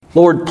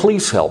Lord,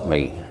 please help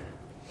me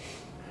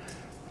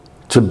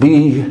to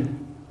be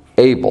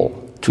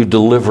able to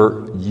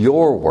deliver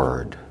your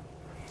word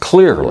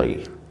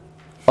clearly,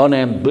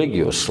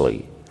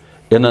 unambiguously,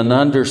 in an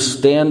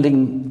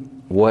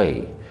understanding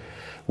way,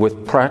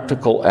 with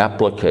practical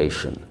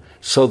application,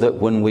 so that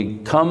when we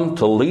come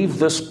to leave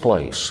this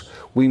place,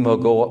 we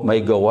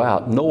may go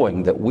out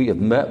knowing that we have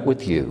met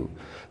with you,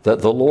 that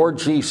the Lord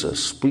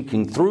Jesus,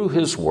 speaking through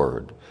his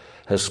word,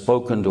 has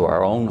spoken to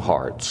our own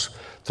hearts.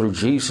 Through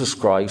Jesus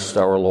Christ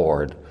our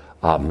Lord.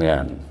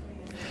 Amen.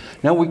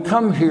 Now we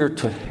come here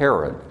to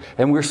Herod,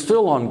 and we're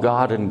still on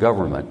God and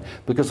government,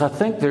 because I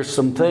think there's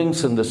some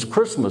things in this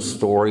Christmas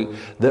story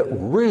that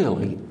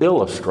really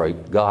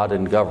illustrate God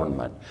and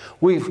government.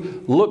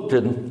 We've looked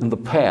in the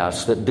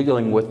past at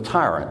dealing with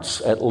tyrants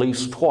at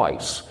least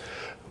twice,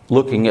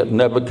 looking at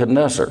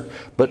Nebuchadnezzar.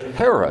 But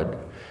Herod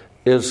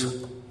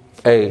is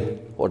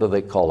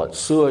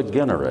sui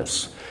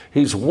generis.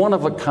 He's one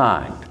of a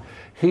kind.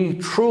 He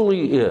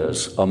truly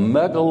is a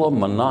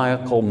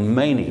megalomaniacal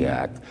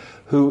maniac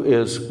who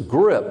is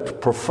gripped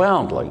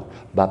profoundly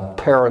by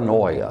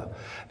paranoia.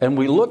 And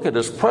we look at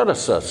his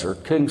predecessor,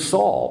 King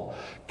Saul.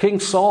 King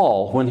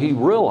Saul, when he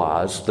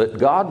realized that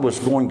God was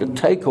going to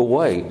take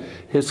away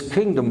his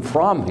kingdom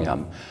from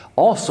him,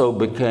 also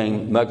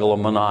became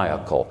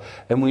megalomaniacal.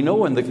 And we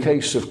know in the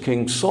case of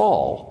King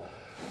Saul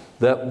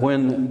that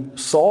when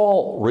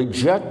Saul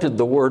rejected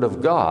the word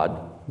of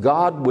God,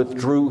 God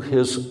withdrew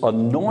his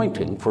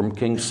anointing from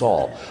King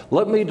Saul.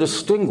 Let me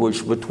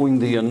distinguish between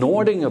the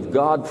anointing of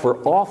God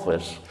for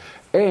office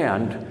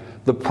and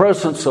the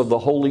presence of the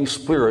Holy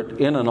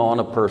Spirit in and on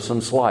a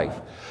person's life.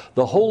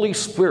 The Holy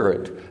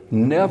Spirit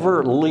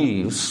never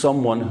leaves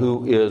someone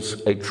who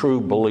is a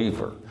true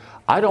believer.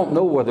 I don't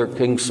know whether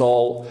King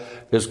Saul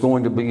is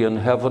going to be in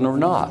heaven or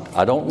not.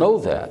 I don't know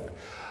that.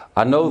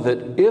 I know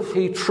that if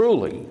he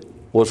truly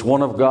was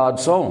one of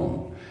God's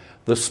own,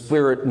 the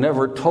Spirit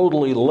never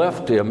totally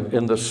left him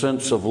in the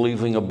sense of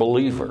leaving a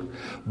believer.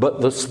 But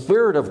the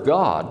Spirit of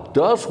God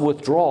does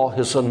withdraw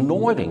his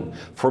anointing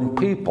from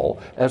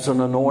people as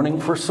an anointing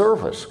for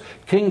service.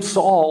 King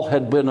Saul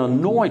had been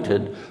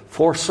anointed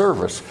for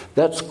service.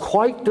 That's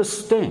quite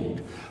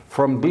distinct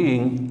from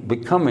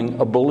becoming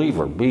a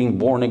believer, being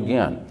born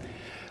again.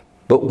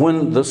 But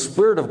when the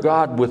Spirit of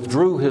God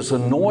withdrew his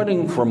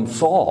anointing from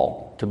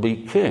Saul to be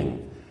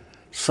king,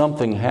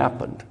 something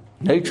happened.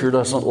 Nature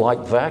doesn't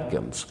like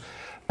vacuums.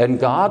 And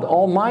God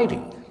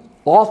Almighty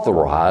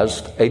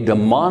authorized a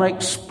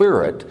demonic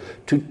spirit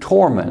to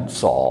torment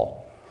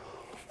Saul.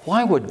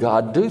 Why would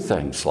God do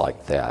things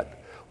like that?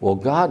 Well,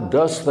 God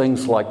does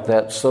things like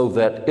that so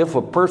that if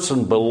a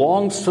person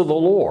belongs to the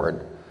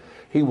Lord,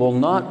 he will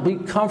not be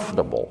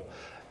comfortable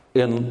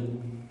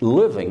in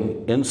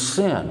living in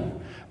sin.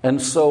 And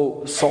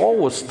so Saul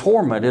was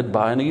tormented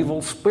by an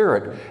evil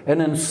spirit.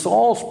 And in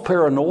Saul's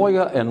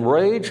paranoia and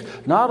rage,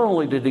 not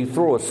only did he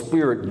throw a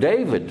spear at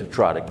David to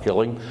try to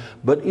kill him,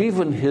 but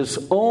even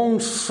his own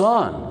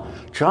son,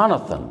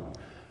 Jonathan,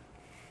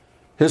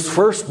 his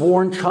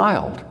firstborn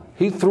child,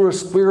 he threw a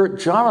spear at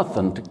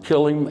Jonathan to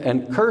kill him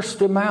and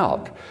cursed him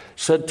out,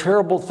 said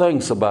terrible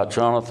things about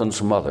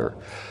Jonathan's mother.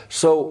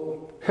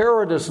 So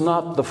Herod is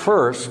not the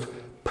first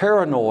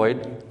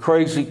paranoid,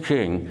 crazy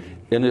king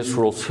in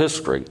Israel's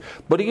history.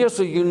 But he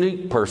is a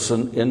unique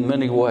person in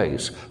many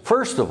ways.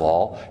 First of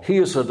all, he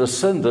is a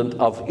descendant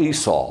of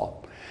Esau.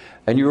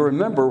 And you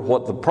remember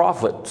what the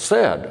prophet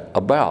said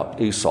about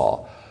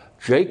Esau.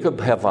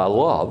 Jacob have I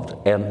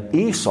loved, and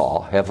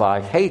Esau have I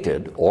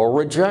hated or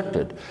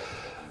rejected.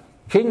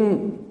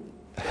 King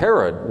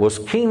Herod was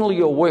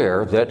keenly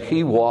aware that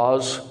he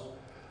was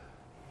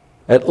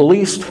at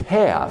least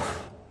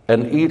half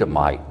an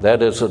Edomite,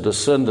 that is, a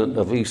descendant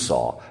of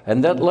Esau.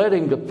 And that led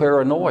him to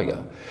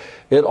paranoia.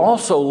 It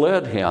also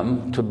led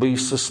him to be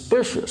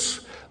suspicious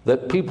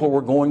that people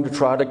were going to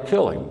try to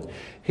kill him.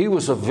 He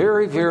was a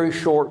very, very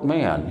short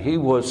man. He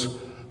was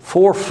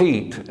 4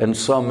 feet and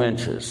some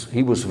inches.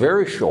 He was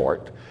very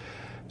short,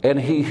 and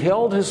he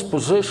held his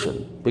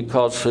position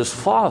because his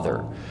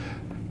father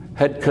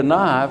had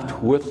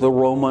connived with the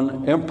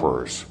Roman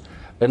emperors.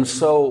 And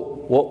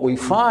so what we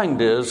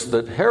find is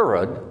that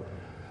Herod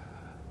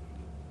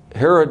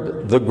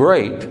the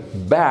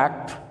Great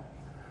backed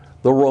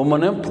the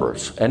Roman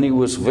emperors, and he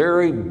was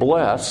very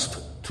blessed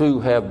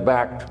to have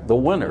backed the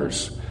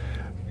winners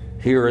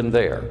here and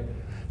there.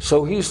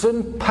 So he's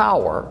in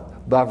power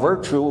by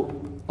virtue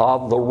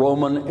of the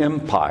Roman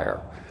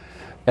Empire.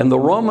 And the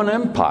Roman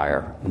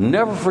Empire,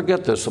 never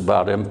forget this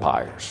about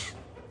empires.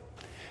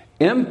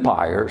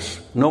 Empires,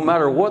 no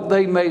matter what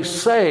they may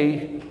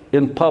say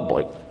in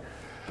public,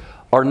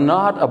 are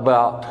not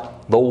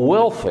about the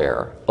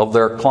welfare of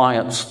their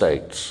client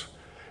states.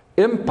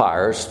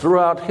 Empires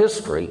throughout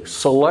history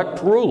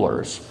select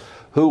rulers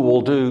who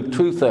will do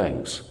 2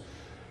 things: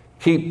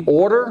 keep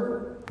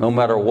order, no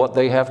matter what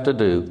they have to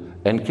do,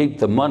 and keep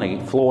the money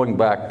flowing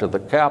back to the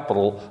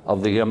capital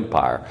of the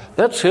empire.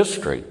 That's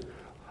history,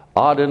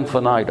 ad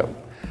infinitum.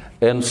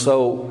 And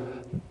so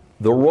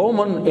the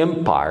Roman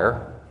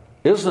Empire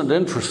isn't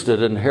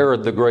interested in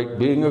Herod the Great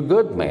being a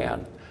good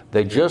man,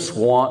 They just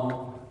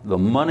want the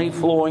money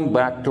flowing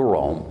back to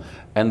Rome,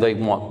 and they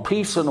want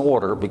peace and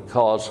order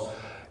because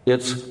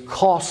it's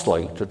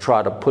costly to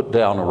try to put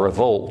down a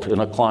revolt in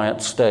a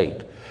client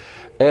state.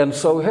 And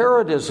so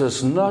Herod is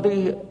as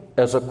nutty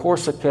as a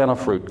Corsicana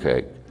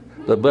fruitcake,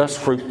 the best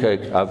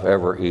fruitcake I've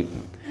ever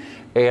eaten.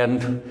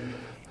 And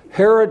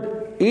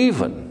Herod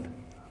even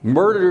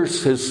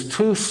murders his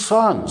two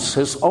sons,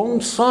 his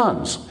own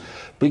sons,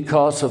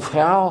 because of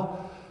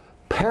how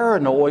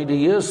paranoid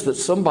he is that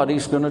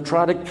somebody's going to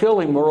try to kill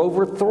him or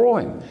overthrow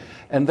him.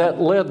 And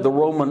that led the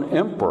Roman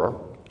emperor,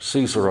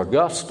 Caesar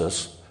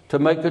Augustus, to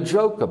make a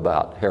joke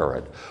about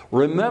Herod.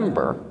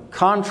 Remember,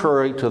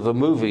 contrary to the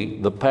movie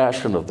The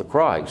Passion of the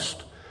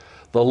Christ,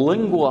 the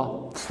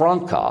lingua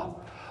franca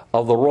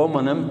of the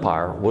Roman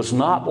Empire was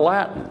not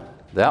Latin.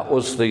 That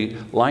was the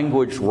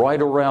language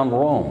right around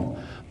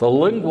Rome. The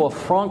lingua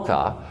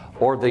franca,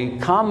 or the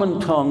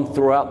common tongue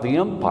throughout the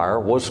empire,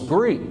 was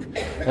Greek.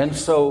 And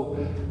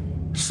so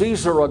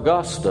Caesar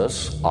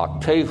Augustus,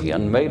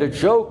 Octavian, made a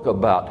joke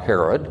about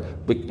Herod,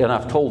 and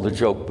I've told the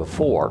joke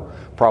before,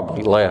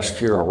 probably last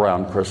year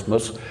around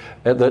Christmas,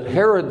 that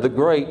Herod the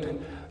Great,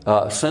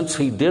 since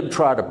he did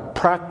try to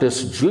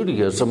practice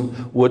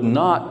Judaism, would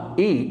not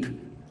eat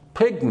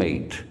pig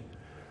meat.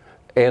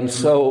 And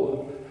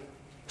so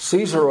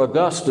Caesar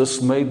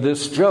Augustus made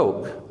this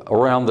joke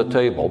around the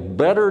table.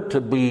 Better to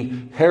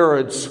be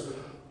Herod's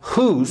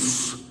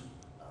Hus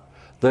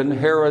than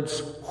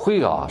Herod's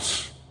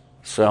Huios.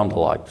 Sound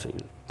like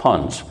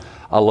puns.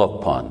 I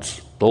love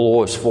puns. The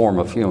lowest form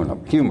of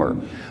humor.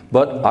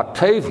 But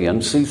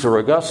Octavian, Caesar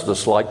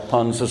Augustus, liked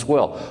puns as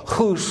well.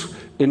 Hus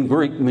in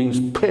Greek means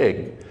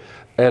pig,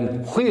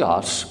 and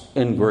Huios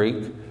in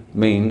Greek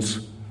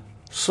means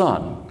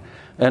son.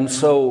 And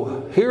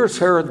so here's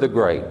Herod the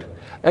Great.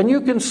 And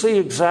you can see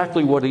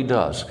exactly what he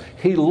does.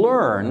 He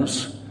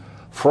learns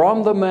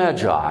from the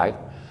Magi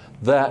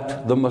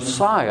that the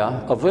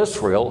Messiah of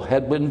Israel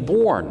had been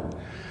born.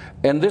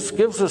 And this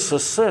gives us a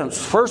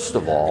sense, first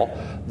of all,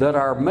 that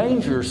our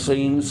manger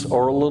scenes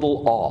are a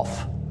little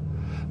off,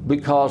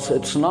 because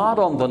it's not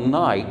on the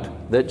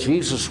night that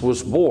Jesus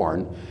was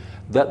born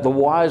that the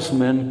wise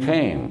men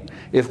came.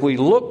 If we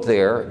look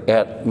there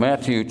at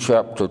Matthew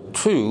chapter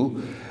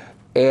 2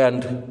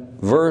 and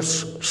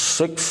verse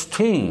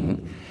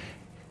 16,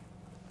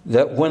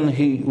 that when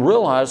he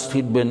realized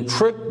he'd been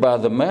tricked by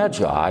the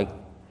Magi,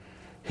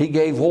 he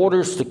gave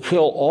orders to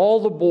kill all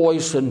the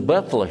boys in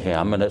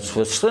Bethlehem and its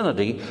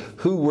vicinity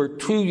who were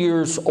 2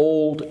 years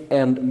old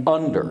and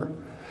under.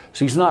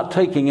 So he's not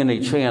taking any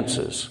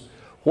chances.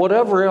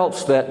 Whatever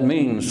else that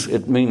means,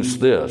 it means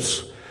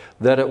this,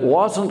 that it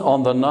wasn't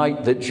on the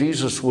night that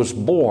Jesus was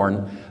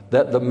born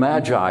that the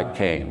Magi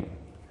came.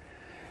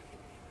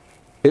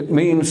 It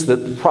means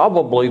that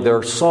probably there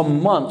are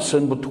some months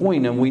in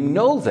between, and we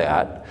know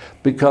that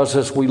because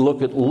as we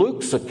look at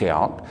Luke's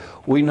account,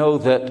 we know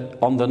that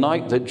on the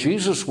night that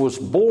Jesus was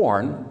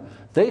born,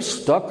 they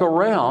stuck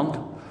around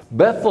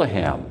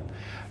Bethlehem.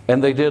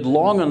 And they did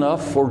long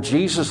enough for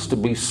Jesus to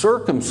be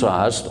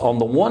circumcised on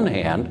the one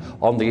hand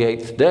on the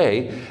 8th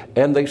day,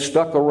 and they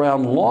stuck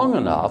around long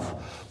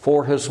enough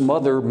for his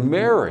mother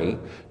Mary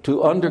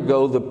to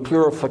undergo the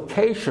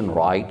purification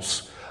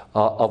rites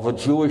of a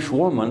Jewish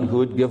woman who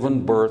had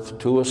given birth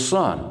to a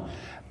son.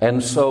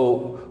 And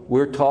so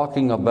we're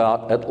talking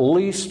about at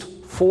least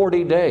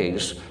 40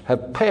 days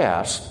have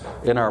passed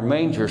in our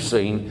manger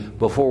scene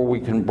before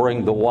we can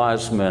bring the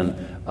wise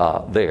men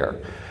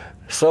there.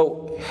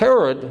 So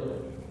Herod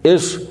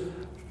is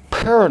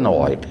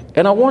paranoid.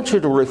 And I want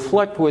you to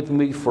reflect with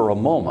me for a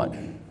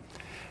moment.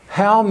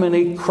 How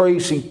many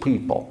crazy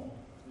people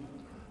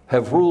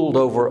have ruled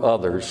over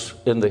others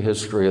in the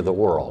history of the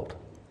world?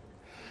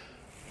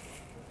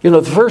 You know,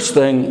 the first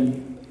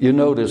thing you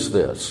note is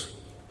this.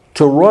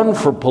 To run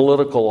for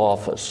political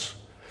office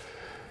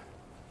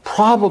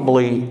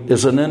probably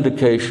is an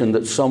indication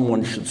that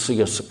someone should see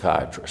a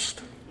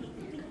psychiatrist.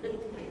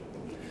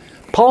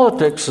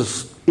 Politics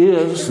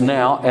is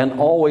now and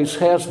always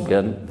has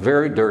been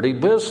very dirty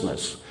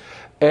business.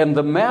 And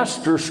the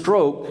master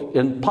stroke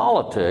in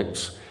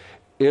politics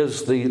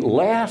is the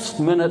last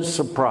minute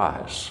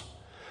surprise.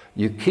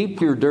 You keep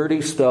your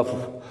dirty stuff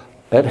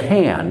at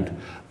hand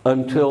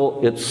until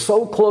it's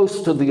so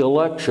close to the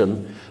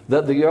election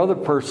that the other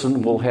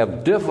person will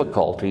have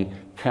difficulty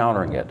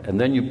countering it,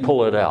 and then you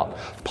pull it out.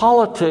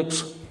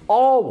 Politics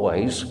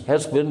always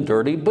has been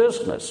dirty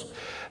business.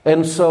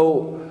 And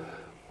so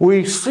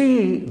we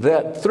see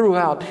that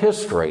throughout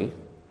history,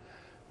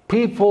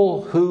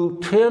 people who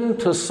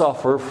tend to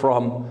suffer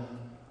from,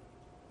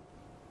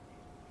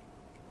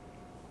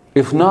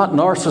 if not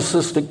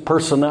narcissistic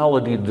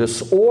personality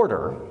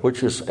disorder,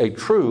 which is a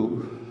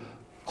true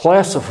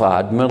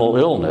classified mental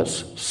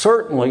illness,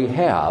 certainly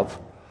have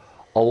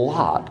a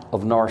lot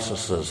of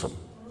narcissism.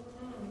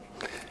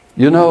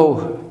 You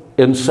know,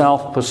 in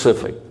South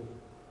Pacific,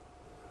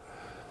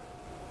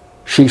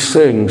 she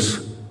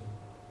sings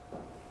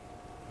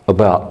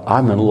about,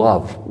 I'm in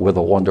love with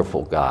a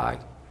wonderful guy.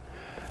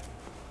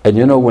 And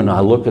you know, when I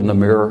look in the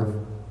mirror,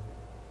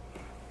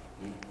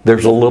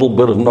 there's a little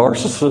bit of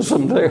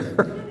narcissism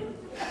there.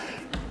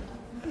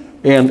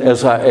 And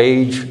as I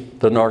age,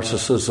 the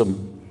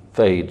narcissism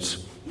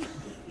fades.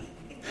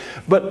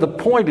 But the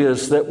point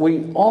is that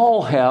we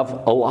all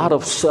have a lot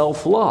of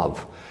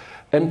self-love.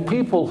 And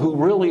people who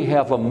really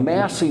have a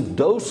massive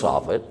dose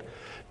of it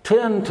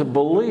tend to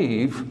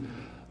believe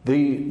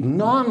the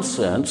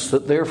nonsense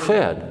that they're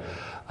fed.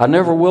 I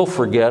never will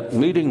forget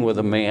meeting with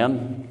a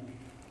man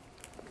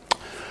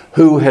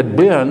who had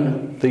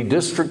been the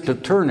district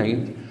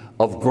attorney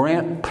of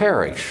Grant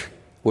Parish,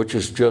 which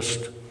is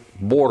just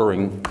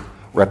bordering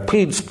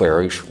Rapides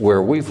Parish,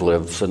 where we've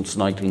lived since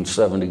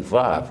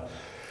 1975.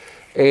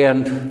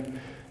 And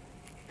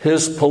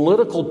his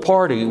political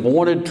party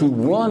wanted to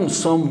run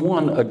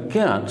someone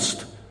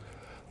against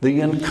the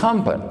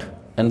incumbent.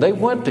 And they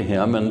went to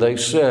him and they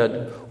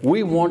said,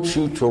 "We want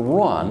you to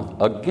run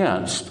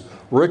against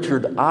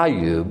Richard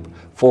Ayoub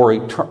for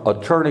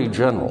Attorney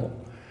General."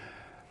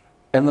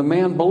 And the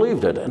man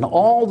believed it. And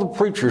all the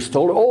preachers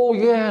told him, "Oh,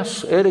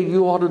 yes, Eddie,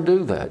 you ought to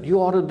do that.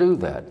 You ought to do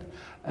that."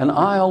 And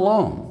I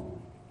alone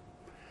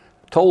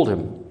told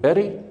him,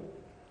 "Eddie,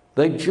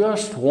 they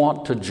just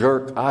want to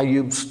jerk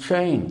Ayoub's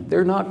chain.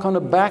 They're not going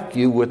to back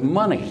you with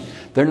money.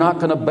 They're not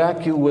going to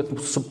back you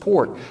with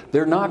support.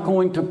 They're not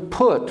going to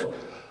put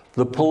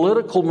the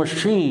political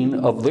machine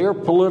of their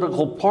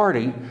political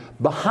party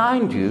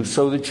behind you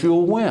so that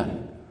you'll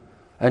win."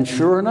 And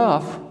sure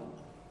enough,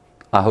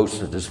 I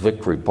hosted his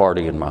victory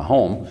party in my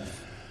home.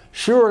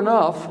 Sure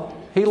enough,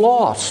 he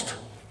lost.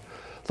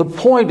 The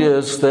point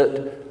is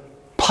that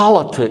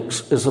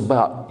politics is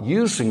about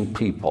using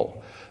people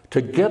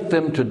to get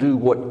them to do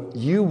what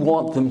you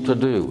want them to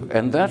do.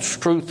 And that's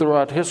true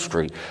throughout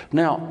history.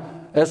 Now,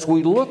 as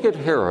we look at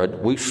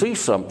Herod, we see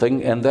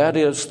something, and that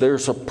is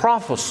there's a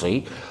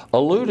prophecy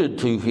alluded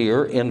to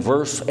here in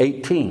verse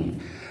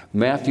 18.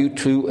 Matthew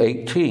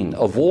 2:18.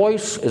 A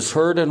voice is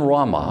heard in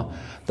Ramah.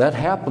 That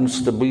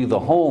happens to be the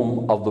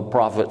home of the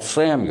prophet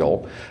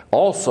Samuel,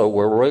 also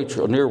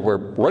near where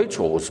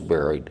Rachel was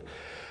buried.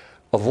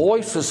 A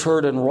voice is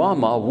heard in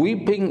Ramah,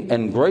 weeping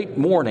and great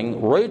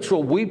mourning,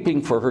 Rachel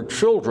weeping for her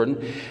children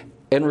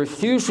and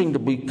refusing to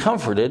be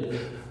comforted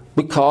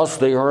because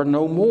they are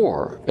no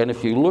more. And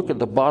if you look at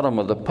the bottom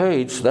of the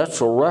page,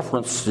 that's a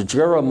reference to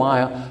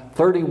Jeremiah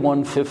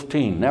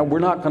 31:15. Now, we're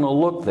not going to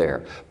look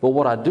there, but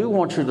what I do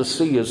want you to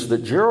see is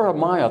that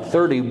Jeremiah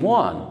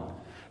 31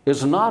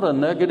 is not a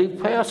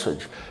negative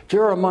passage.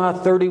 Jeremiah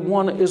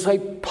 31 is a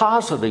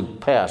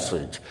positive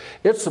passage.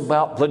 It's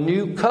about the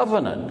new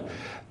covenant.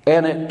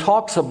 And it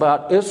talks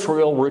about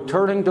Israel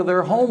returning to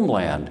their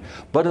homeland.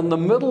 But in the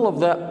middle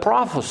of that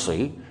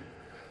prophecy,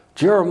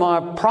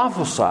 Jeremiah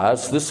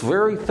prophesies this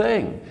very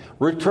thing.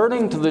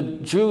 Returning to the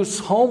Jews'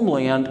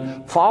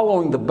 homeland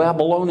following the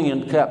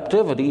Babylonian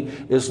captivity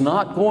is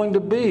not going to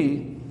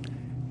be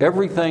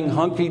everything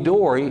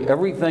hunky-dory,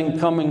 everything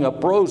coming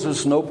up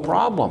roses, no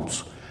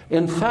problems.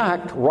 In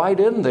fact, right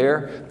in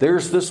there,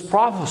 there's this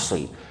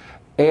prophecy.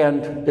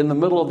 And in the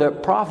middle of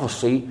that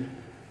prophecy,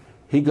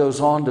 he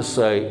goes on to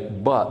say,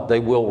 but they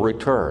will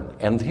return.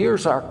 And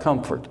here's our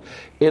comfort.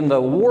 In the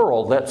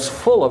world that's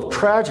full of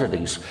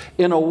tragedies,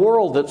 in a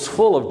world that's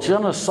full of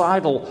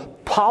genocidal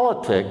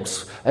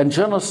politics and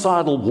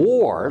genocidal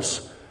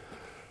wars,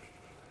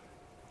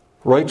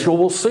 Rachel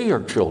will see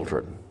her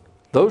children.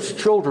 Those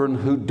children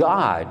who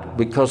died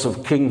because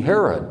of King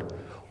Herod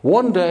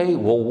one day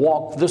will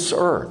walk this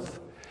earth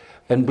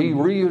and be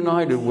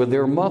reunited with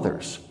their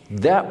mothers.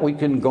 That we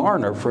can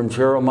garner from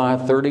Jeremiah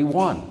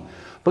 31.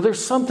 But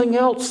there's something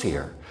else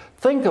here.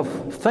 Think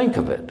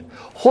of it.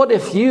 What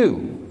if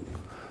you,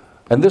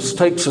 and this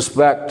takes us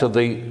back to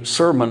the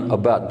sermon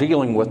about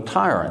dealing with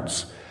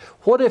tyrants,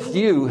 what if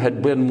you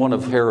had been one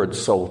of Herod's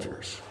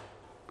soldiers?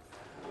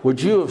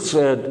 Would you have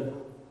said,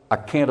 I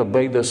can't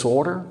obey this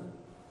order?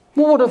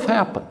 What would have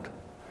happened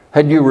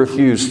had you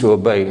refused to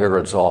obey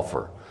Herod's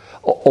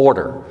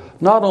order?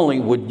 Not only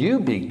would you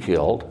be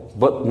killed,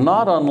 but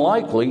not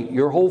unlikely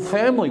your whole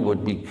family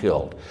would be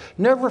killed.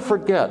 Never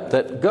forget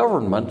that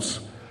governments,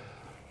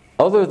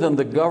 other than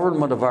the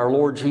government of our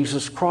Lord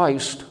Jesus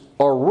Christ,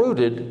 are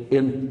rooted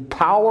in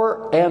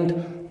power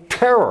and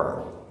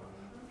terror.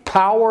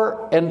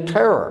 Power and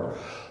terror.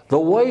 The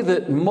way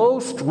that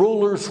most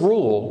rulers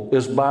rule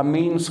is by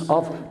means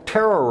of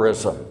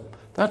terrorism.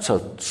 That's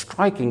a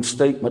striking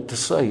statement to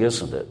say,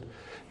 isn't it?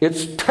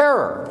 It's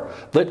terror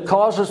that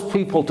causes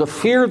people to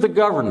fear the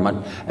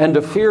government and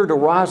to fear to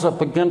rise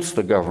up against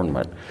the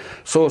government.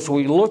 So as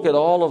we look at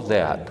all of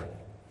that,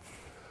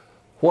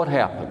 what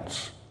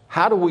happens?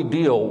 How do we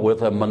deal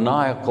with a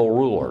maniacal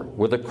ruler,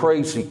 with a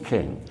crazy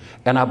king?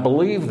 And I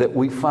believe that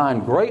we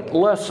find great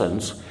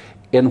lessons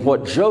in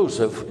what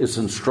Joseph is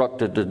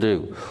instructed to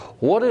do.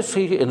 What is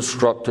he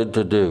instructed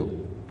to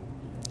do?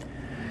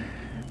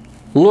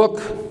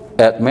 Look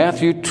at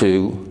Matthew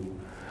 2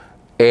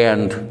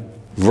 and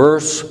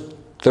verse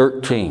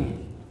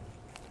 13.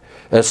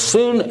 As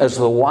soon as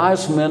the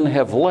wise men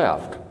have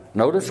left,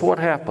 notice what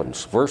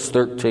happens. Verse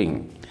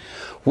 13.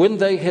 When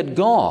they had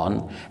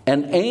gone,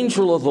 an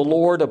angel of the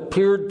Lord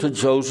appeared to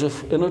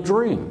Joseph in a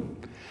dream.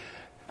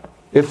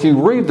 If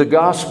you read the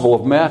Gospel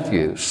of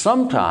Matthew,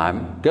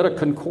 sometime get a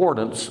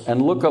concordance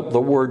and look up the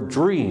word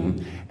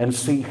dream and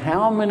see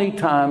how many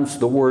times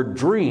the word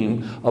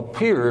dream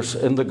appears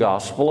in the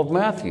Gospel of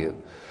Matthew.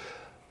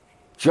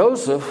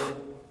 Joseph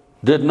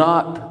did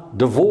not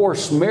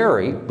divorce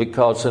Mary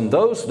because in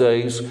those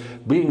days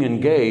being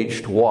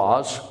engaged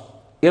was,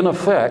 in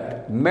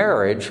effect,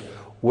 marriage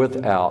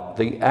without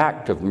the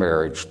act of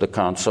marriage, the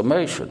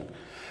consummation.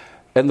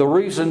 And the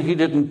reason he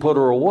didn't put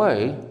her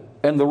away,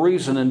 and the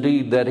reason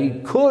indeed that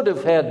he could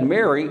have had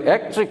Mary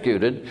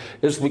executed,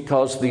 is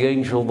because the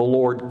angel of the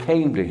Lord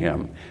came to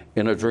him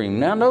in a dream.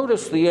 Now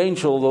notice the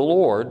angel of the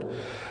Lord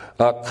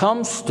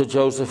comes to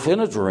Joseph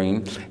in a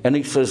dream, and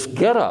he says,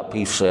 "Get up,"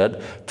 he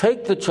said,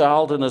 "take the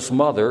child and his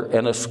mother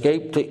and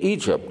escape to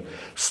Egypt.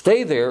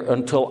 Stay there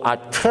until I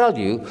tell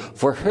you,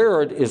 for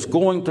Herod is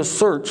going to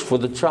search for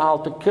the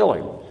child to kill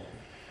him."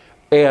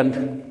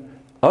 And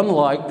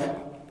unlike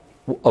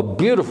a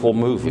beautiful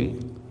movie,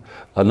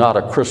 not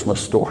a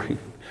Christmas story,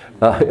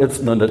 it's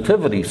the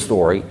nativity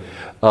story,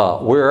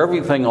 where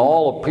everything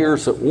all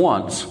appears at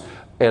once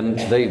and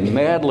they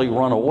madly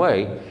run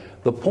away.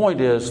 The point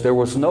is, there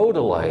was no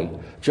delay.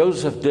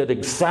 Joseph did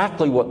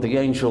exactly what the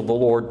angel of the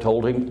Lord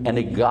told him, and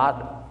he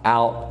got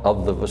out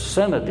of the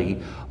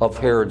vicinity of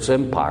Herod's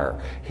empire.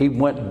 He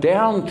went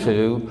down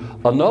to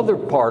another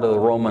part of the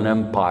Roman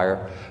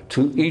Empire,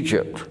 to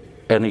Egypt,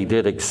 and he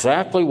did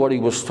exactly what he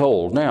was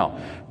told. Now,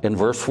 in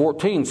verse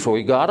 14, so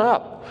he got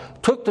up,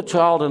 took the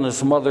child and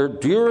his mother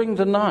during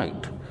the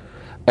night,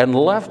 and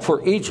left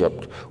for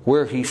Egypt,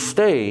 where he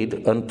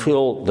stayed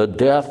until the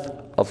death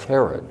of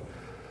Herod.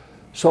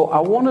 So I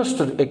want us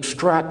to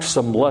extract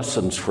some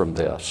lessons from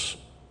this.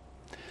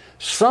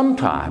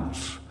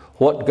 Sometimes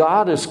what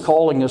God is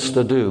calling us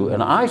to do,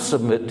 and I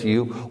submit to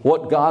you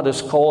what God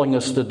is calling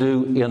us to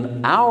do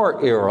in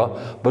our era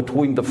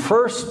between the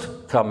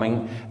first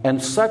coming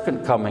and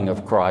second coming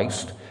of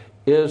Christ,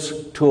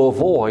 is to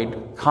avoid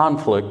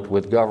conflict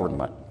with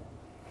government.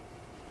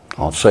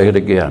 I'll say it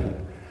again.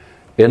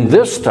 In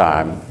this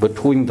time,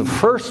 between the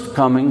first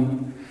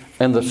coming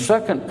and the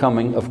second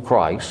coming of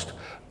Christ,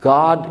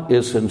 God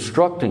is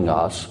instructing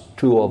us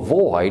to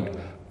avoid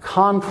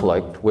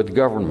conflict with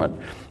government.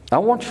 I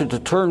want you to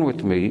turn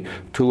with me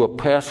to a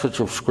passage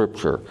of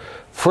Scripture.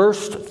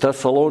 1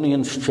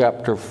 Thessalonians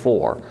chapter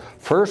 4.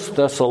 1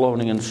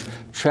 Thessalonians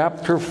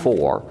chapter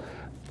 4,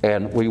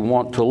 and we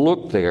want to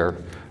look there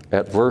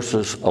at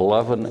verses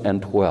 11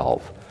 and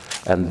 12.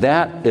 And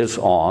that is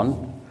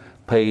on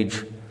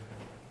page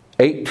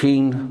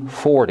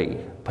 1840.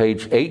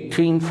 Page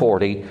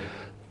 1840,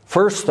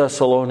 1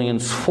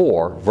 Thessalonians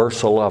 4,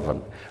 verse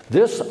 11.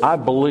 This, I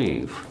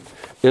believe,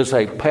 is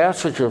a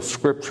passage of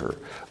Scripture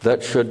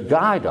that should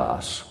guide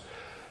us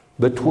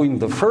between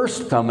the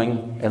first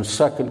coming and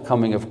second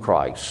coming of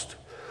Christ.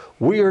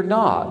 We are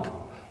not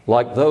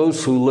like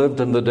those who lived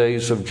in the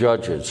days of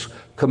Judges,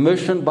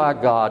 commissioned by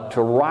God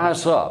to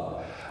rise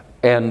up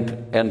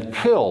and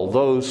kill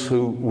those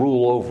who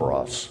rule over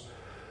us.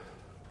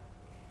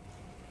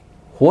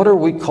 What are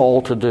we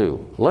called to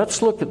do?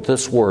 Let's look at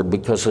this word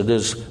because it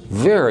is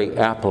very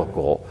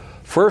applicable.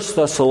 1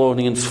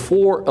 Thessalonians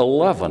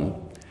 4:11,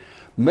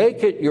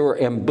 make it your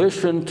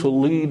ambition to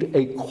lead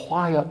a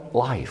quiet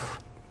life.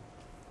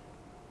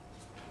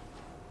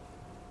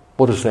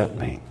 What does that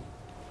mean?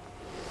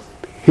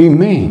 He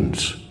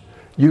means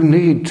you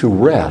need to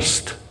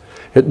rest.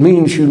 It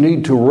means you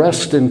need to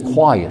rest in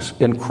quiet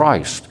in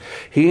Christ.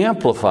 He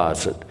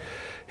amplifies it.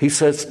 He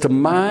says to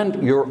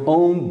mind your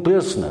own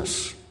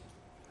business.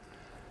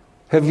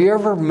 Have you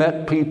ever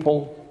met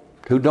people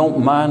who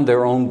don't mind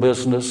their own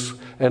business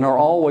and are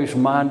always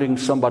minding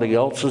somebody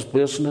else's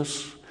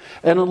business?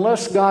 And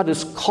unless God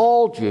has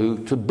called you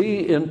to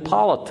be in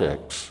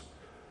politics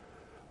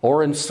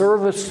or in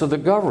service to the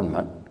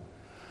government,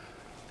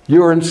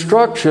 your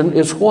instruction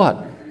is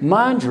what?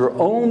 Mind your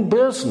own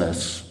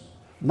business.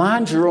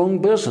 Mind your own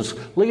business.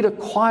 Lead a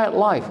quiet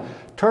life.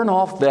 Turn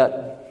off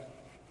that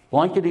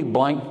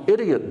blankety-blank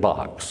idiot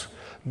box.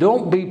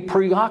 Don't be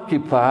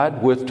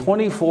preoccupied with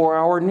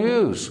 24-hour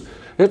news.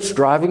 It's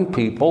driving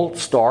people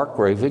stark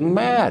raving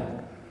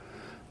mad.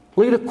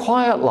 Lead a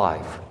quiet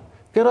life.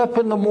 Get up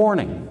in the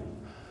morning.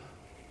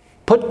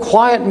 Put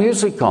quiet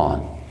music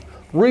on.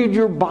 Read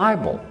your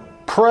Bible.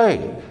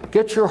 Pray.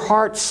 Get your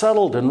heart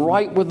settled and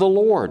right with the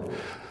Lord.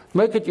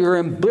 Make it your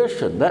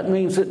ambition. That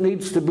means it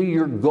needs to be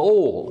your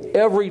goal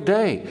every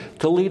day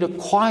to lead a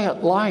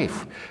quiet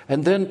life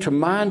and then to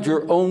mind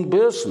your own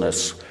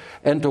business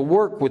and to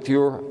work with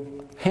your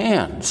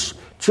hands,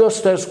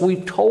 just as we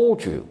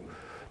told you.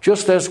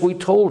 Just as we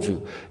told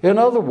you. In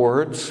other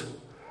words,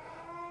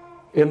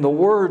 in the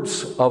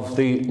words of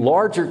the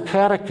larger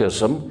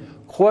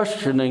catechism,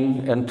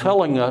 questioning and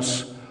telling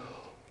us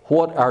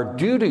what our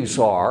duties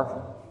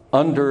are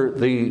under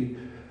the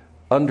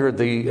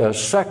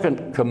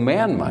second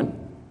commandment,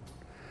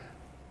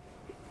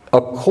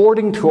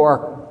 according to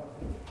our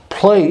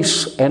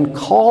place and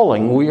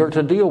calling, we are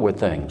to deal with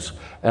things.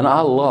 And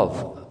I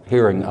love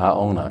hearing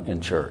Iona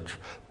in church.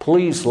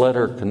 Please let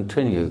her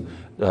continue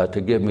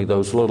to give me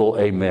those little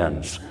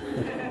amens.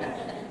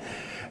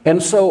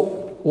 And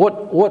so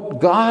what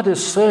God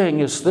is saying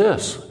is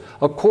this,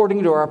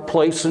 according to our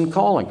place and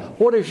calling.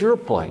 What is your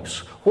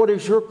place? What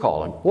is your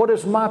calling? What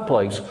is my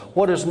place?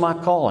 What is my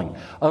calling?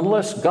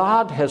 Unless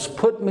God has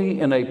put me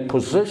in a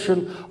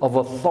position of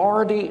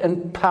authority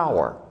and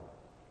power,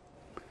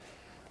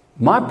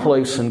 my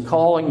place and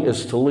calling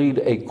is to lead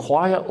a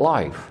quiet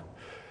life,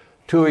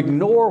 to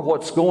ignore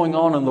what's going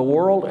on in the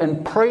world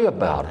and pray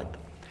about it,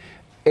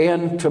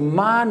 and to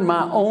mind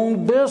my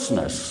own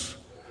business.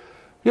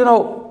 You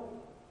know,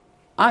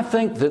 I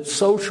think that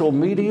social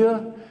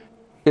media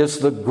is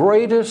the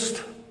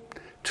greatest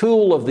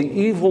tool of the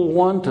evil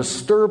one to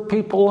stir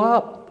people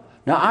up.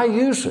 Now, I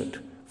use it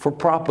for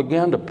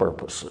propaganda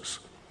purposes.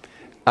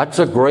 That's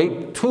a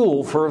great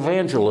tool for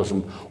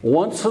evangelism.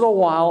 Once in a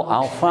while,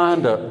 I'll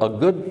find a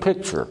good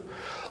picture,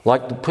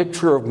 like the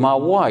picture of my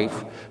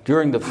wife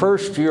during the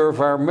first year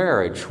of our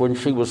marriage when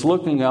she was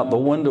looking out the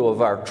window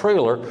of our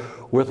trailer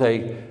with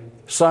a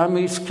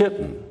Siamese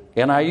kitten.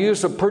 And I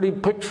use a pretty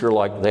picture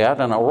like that,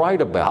 and I write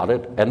about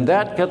it, and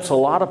that gets a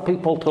lot of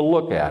people to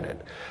look at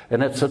it.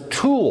 And it's a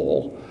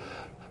tool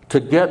to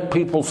get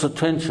people's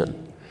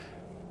attention.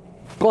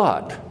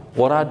 But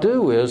what I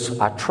do is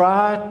I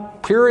try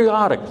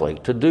periodically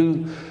to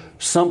do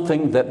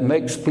something that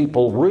makes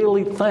people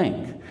really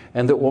think,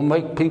 and that will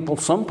make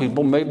some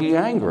people may be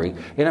angry.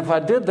 And if I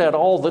did that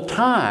all the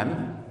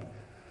time,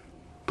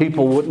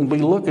 people wouldn't be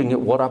looking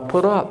at what I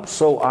put up.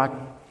 So I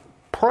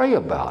pray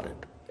about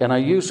it, and I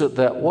use it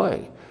that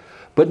way.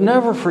 But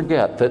never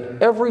forget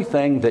that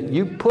everything that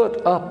you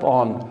put up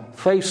on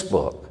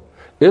Facebook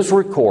is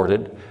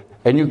recorded,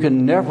 and you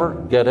can never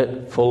get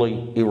it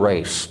fully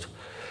erased.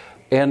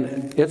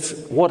 And it's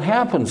what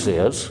happens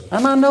is,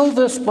 and I know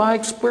this by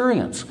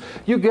experience,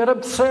 you get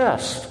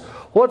obsessed.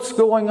 What's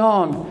going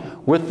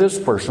on with this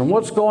person?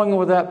 What's going on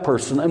with that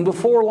person? And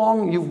before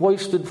long, you've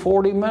wasted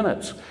 40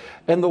 minutes.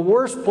 And the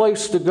worst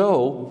place to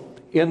go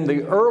in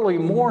the early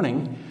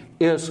morning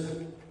is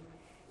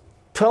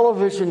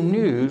television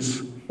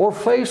news or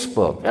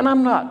Facebook. And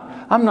I'm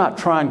not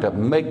trying to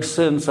make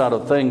sins out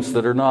of things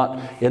that are not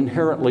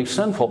inherently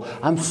sinful.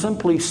 I'm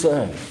simply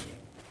saying,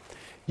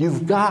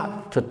 you've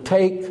got to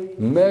take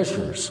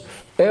measures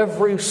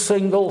every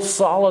single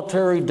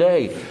solitary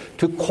day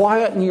to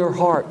quieten your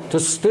heart, to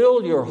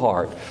still your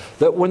heart,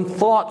 that when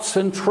thoughts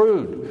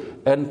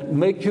intrude and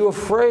make you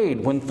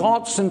afraid, when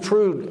thoughts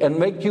intrude and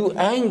make you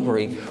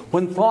angry,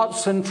 when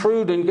thoughts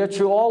intrude and get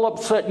you all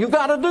upset, you've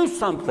got to do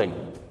something.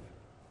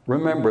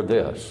 Remember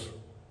this.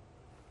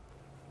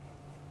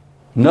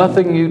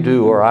 Nothing you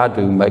do or I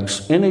do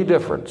makes any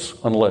difference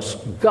unless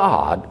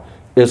God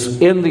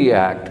is in the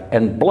act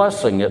and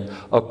blessing it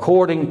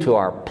according to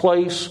our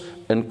place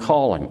and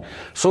calling.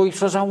 So he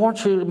says, I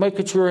want you to make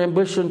it your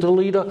ambition to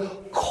lead a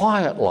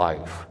quiet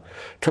life,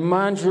 to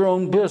mind your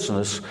own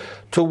business,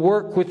 to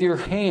work with your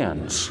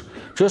hands,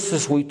 just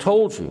as we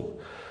told you.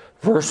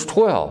 Verse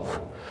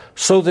 12,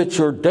 so that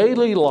your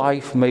daily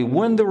life may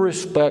win the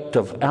respect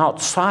of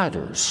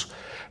outsiders,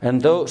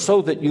 and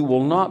so that you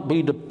will not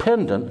be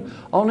dependent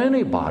on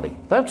anybody.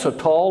 That's a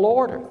tall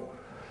order.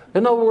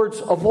 In other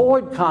words,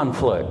 avoid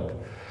conflict.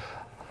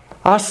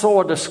 I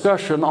saw a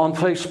discussion on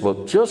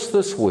Facebook just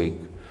this week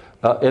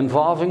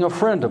involving a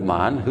friend of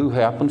mine who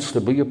happens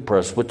to be a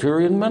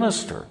Presbyterian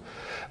minister,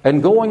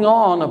 and going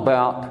on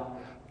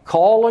about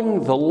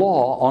calling the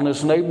law on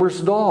his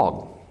neighbor's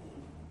dog,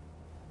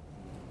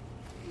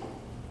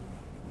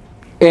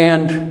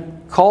 and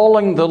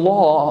calling the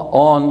law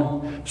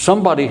on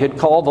somebody had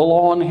called the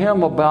law on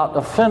him about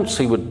a fence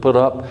he had put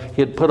up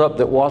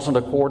that wasn't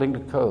according to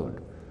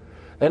code.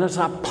 And as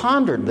I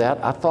pondered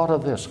that, I thought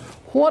of this.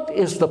 What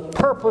is the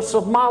purpose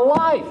of my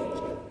life?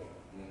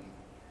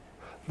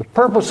 The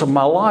purpose of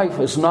my life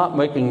is not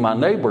making my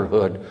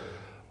neighborhood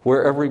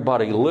where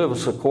everybody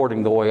lives according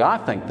to the way I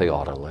think they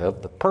ought to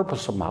live. The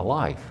purpose of my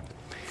life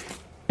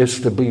is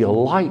to be a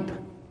light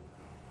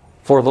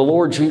for the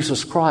Lord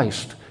Jesus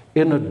Christ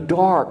in a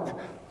dark,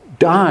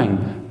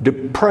 dying,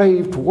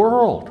 depraved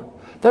world.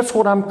 That's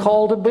what I'm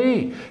called to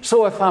be.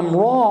 So if I'm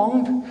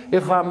wronged,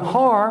 if I'm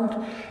harmed,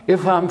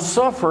 if I'm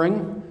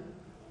suffering,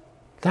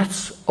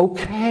 that's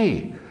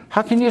okay.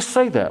 How can you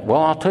say that?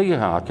 Well, I'll tell you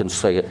how I can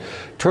say it.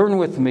 Turn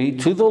with me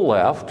to the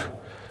left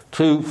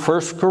to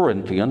 1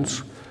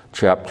 Corinthians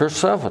chapter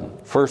 7.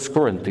 1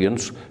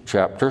 Corinthians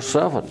chapter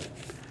 7.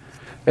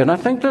 And I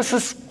think this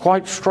is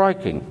quite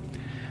striking.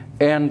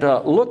 And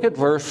look at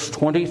verse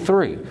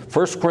 23.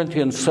 1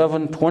 Corinthians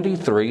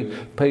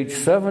 7:23, page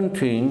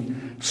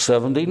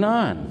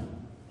 1779.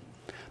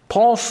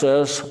 Paul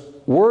says,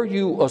 were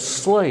you a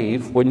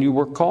slave when you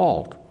were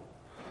called?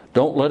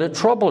 Don't let it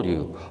trouble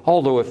you,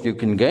 although if you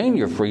can gain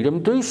your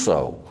freedom, do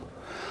so.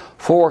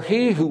 For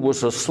he who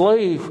was a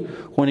slave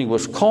when he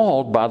was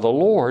called by the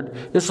Lord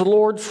is the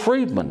Lord's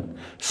freedman.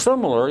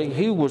 Similarly,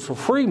 he was a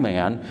free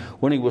man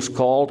when he was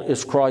called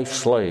is Christ's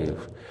slave.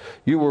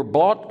 You were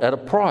bought at a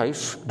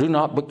price. Do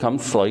not become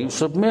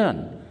slaves of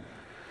men.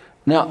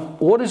 Now,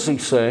 what is he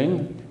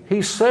saying?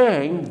 He's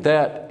saying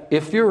that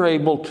if you're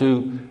able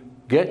to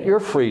get your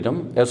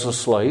freedom as a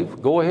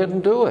slave, go ahead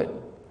and do it.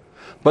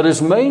 But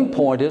his main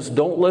point is,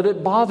 don't let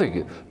it bother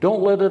you.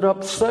 Don't let it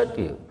upset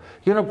you.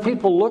 You know,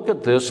 people look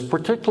at this,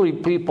 particularly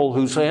people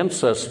whose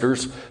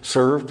ancestors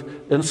served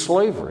in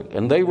slavery,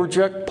 and they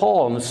reject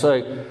Paul and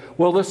say,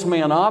 well, this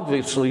man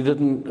obviously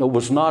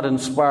was not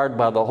inspired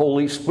by the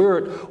Holy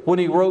Spirit when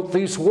he wrote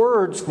these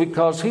words,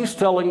 because he's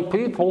telling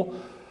people,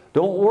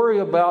 don't worry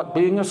about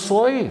being a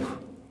slave.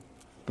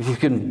 If you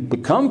can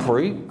become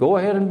free, go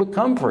ahead and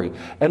become free,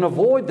 and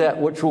avoid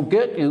that which will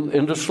get you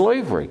into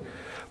slavery.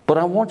 But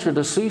I want you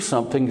to see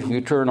something if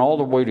you turn all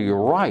the way to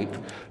your right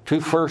to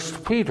 1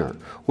 Peter,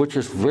 which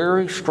is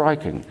very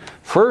striking.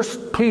 1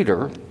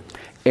 Peter,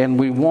 and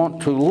we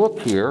want to look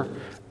here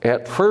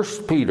at 1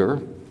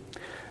 Peter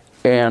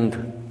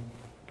and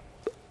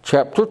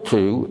chapter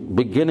 2,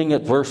 beginning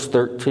at verse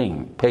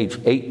 13, page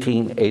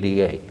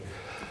 1888.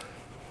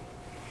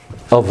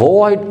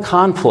 Avoid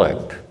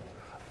conflict.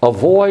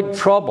 Avoid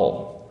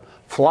trouble.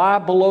 Fly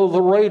below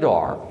the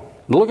radar.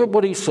 Look at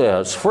what he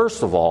says.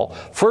 First of all,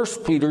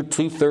 1 Peter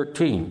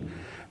 2:13.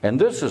 And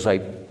this is a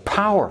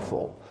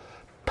powerful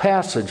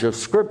passage of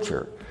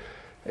Scripture.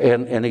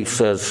 And he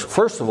says,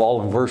 first of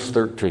all, in verse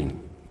 13,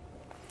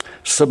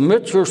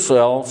 submit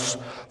yourselves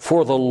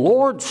for the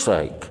Lord's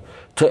sake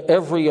to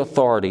every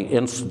authority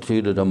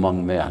instituted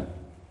among men.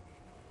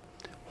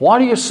 Why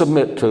do you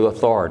submit to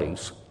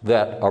authorities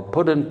that are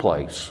put in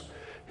place?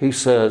 He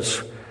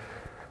says,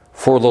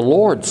 for the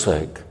Lord's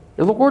sake.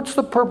 In other words,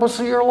 the purpose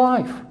of your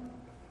life.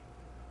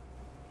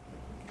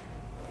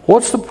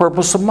 What's the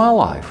purpose of my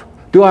life?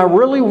 Do I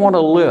really want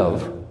to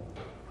live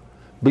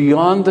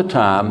beyond the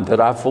time that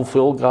I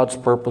fulfill God's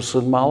purpose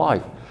in my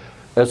life?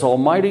 As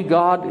Almighty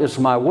God is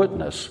my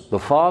witness, the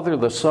Father,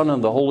 the Son,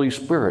 and the Holy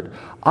Spirit,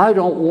 I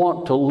don't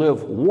want to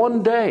live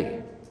one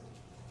day,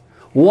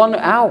 1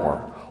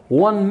 hour,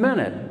 1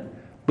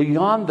 minute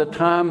beyond the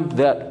time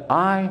that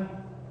I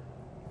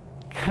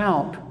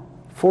count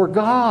for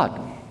God.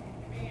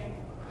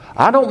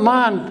 I don't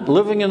mind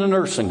living in a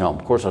nursing home.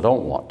 Of course, I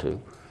don't want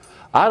to.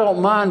 I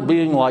don't mind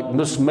being like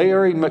Miss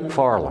Mary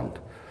McFarland,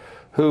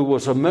 who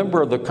was a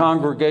member of the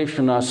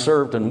congregation I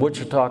served in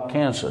Wichita,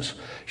 Kansas.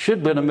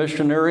 She'd been a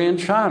missionary in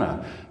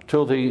China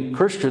till the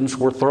Christians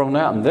were thrown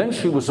out. And then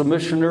she was a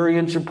missionary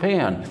in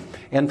Japan.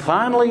 And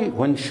finally,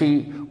 when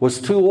she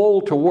was too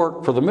old to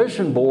work for the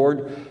mission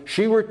board,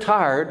 she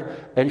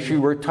retired, and she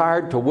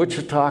retired to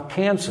Wichita,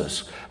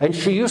 Kansas. And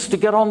she used to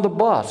get on the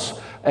bus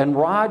and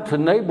ride to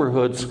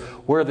neighborhoods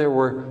where there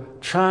were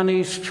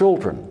Chinese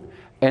children.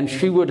 And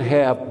she would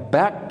have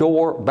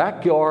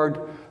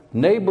backyard,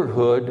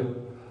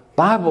 neighborhood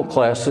Bible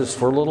classes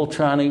for little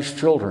Chinese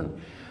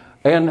children.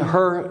 And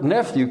her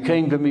nephew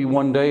came to me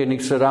one day and he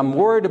said, I'm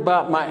worried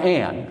about my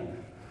aunt.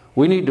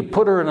 We need to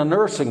put her in a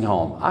nursing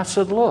home. I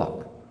said,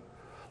 look,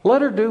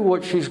 let her do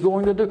what she's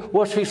going to do.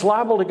 Well, she's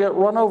liable to get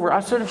run over. I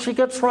said, if she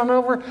gets run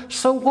over,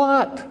 so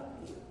what?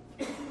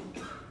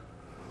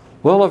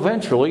 Well,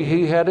 eventually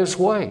he had his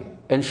way,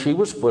 and she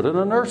was put in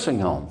a nursing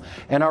home.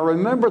 And I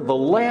remember the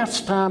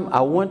last time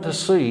I went to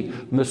see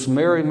Miss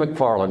Mary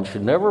McFarland. She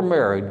never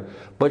married,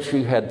 but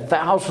she had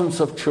thousands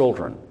of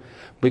children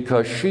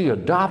because she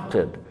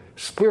adopted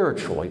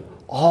spiritually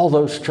all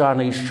those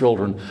Chinese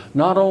children,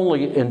 not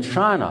only in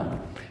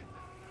China,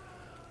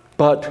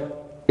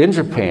 but in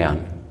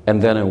Japan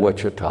and then in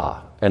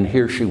Wichita. And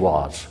here she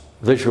was.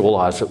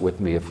 Visualize it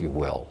with me, if you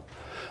will.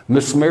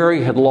 Miss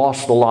Mary had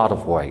lost a lot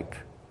of weight.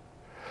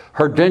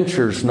 Her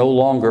dentures no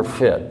longer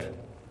fit.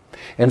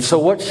 And so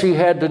what she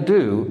had to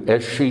do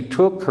as she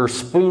took her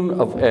spoon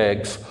of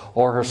eggs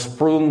or her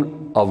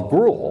spoon of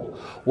gruel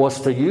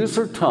was to use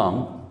her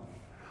tongue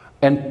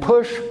and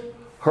push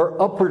her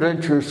upper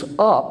dentures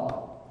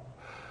up,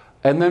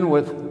 and then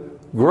with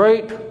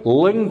great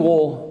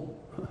lingual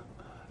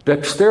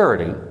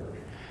dexterity,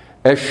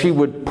 as she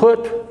would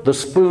put the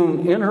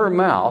spoon in her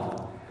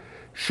mouth,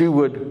 she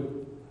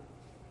would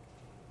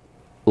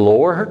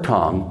lower her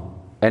tongue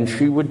and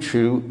she would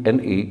chew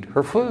and eat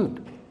her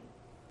food.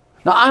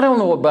 Now, I don't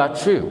know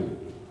about you,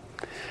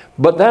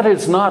 but that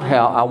is not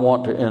how I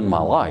want to end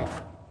my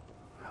life.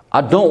 I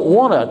don't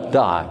want to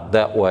die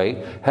that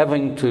way,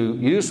 having to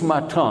use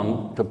my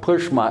tongue to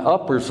push my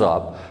uppers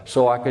up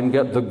so I can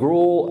get the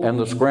gruel and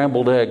the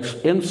scrambled eggs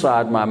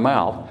inside my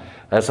mouth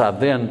as I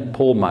then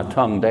pull my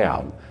tongue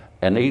down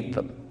and eat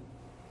them.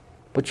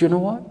 But you know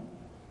what?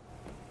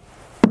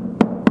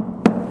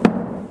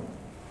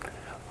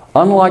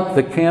 Unlike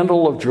the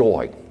candle of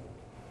joy,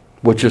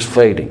 which is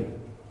fading,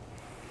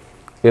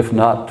 if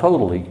not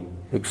totally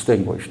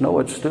extinguished. No,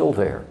 it's still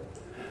there.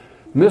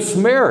 Miss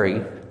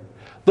Mary,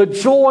 the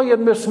joy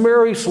in Miss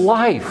Mary's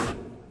life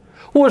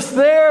was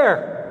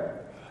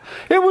there.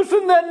 It was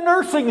in that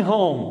nursing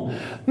home.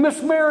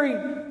 Miss Mary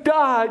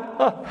died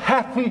a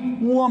happy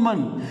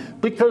woman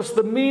because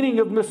the meaning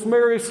of Miss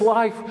Mary's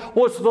life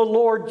was the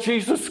Lord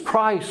Jesus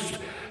Christ,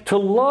 to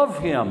love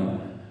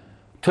Him,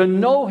 to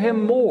know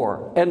Him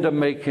more, and to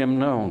make Him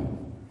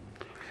known.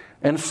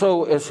 And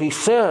so, as he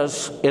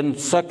says in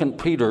 1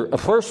 Peter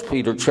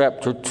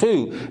chapter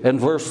 2 and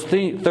verse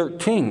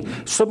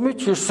 13,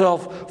 submit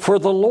yourself for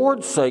the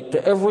Lord's sake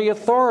to every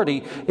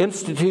authority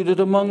instituted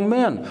among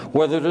men,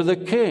 whether to the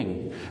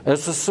king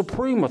as the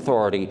supreme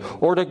authority,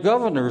 or to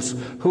governors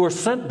who are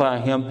sent by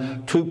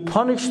him to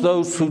punish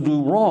those who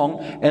do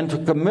wrong and to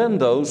commend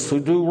those who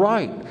do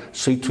right.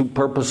 See, two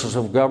purposes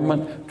of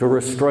government: to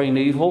restrain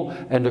evil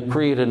and to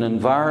create an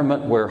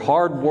environment where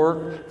hard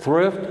work,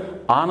 thrift,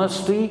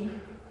 honesty,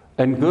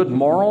 and good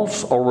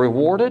morals are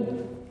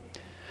rewarded.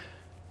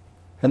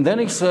 And then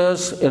he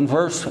says in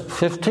verse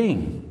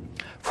 15,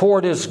 for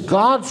it is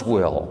God's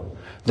will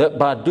that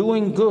by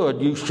doing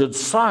good you should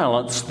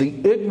silence the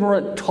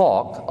ignorant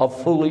talk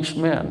of foolish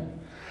men.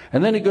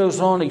 And then he goes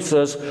on, he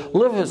says,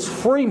 live as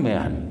free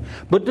men,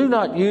 but do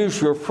not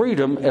use your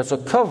freedom as a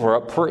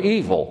cover-up for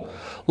evil.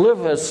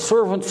 Live as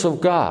servants of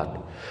God.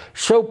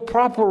 Show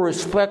proper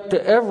respect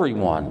to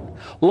everyone.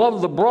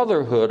 Love the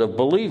brotherhood of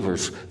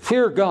believers.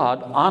 Fear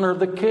God. Honor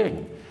the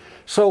king.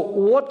 So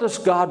what does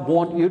God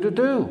want you to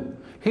do?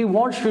 He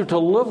wants you to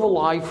live a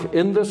life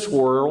in this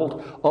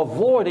world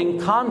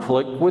avoiding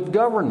conflict with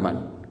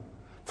government.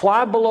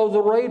 Fly below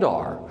the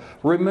radar.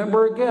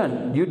 Remember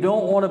again, you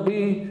don't want to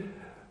be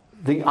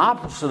the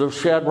opposite of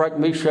Shadrach,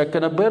 Meshach,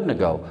 and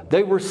Abednego.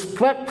 They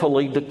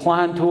respectfully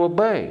declined to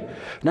obey.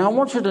 Now I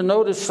want you to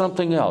notice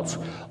something else.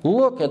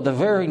 Look at the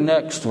very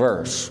next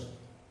verse.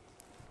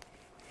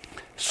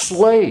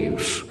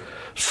 Slaves,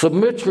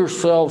 submit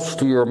yourselves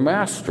to your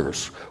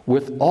masters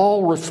with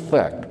all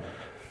respect.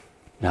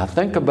 Now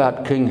think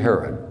about King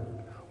Herod.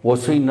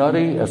 Was he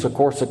nutty as a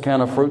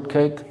Corsicana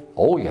fruitcake?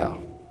 Oh yeah.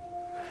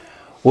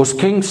 Was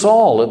King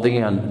Saul at the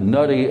end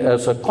nutty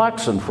as a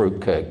Claxon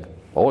fruitcake?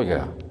 Oh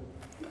yeah.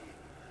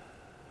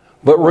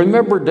 But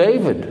remember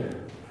David.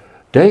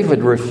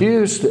 David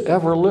refused to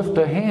ever lift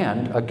a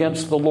hand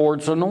against the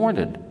Lord's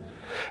anointed.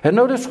 And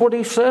notice what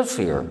he says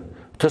here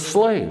to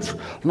slaves.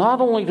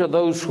 Not only to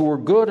those who were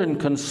good and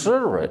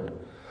considerate,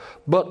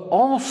 but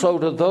also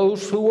to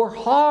those who were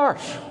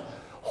harsh.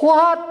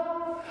 What?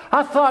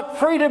 I thought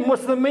freedom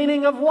was the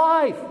meaning of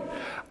life.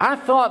 I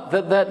thought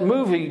that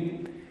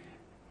movie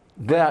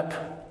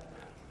that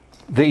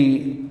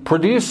the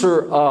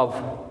producer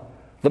of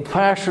The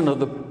Passion of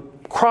the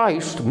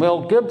Christ,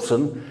 Mel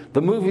Gibson,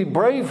 the movie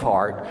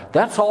Braveheart,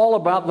 that's all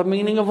about the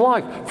meaning of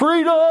life.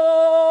 Freedom!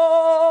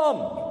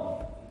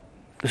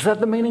 Is that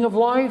the meaning of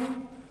life?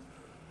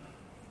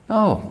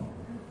 No.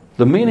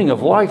 The meaning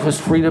of life is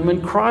freedom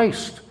in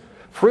Christ.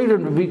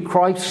 Freedom to be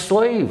Christ's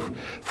slave.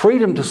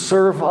 Freedom to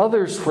serve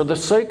others for the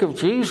sake of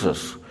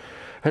Jesus.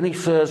 And he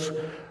says,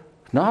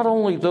 not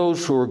only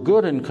those who are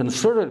good and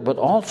considerate, but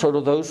also to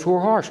those who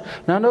are harsh.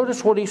 Now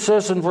notice what he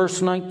says in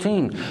verse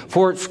 19.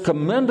 For it's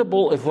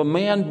commendable if a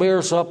man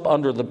bears up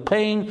under the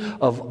pain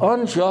of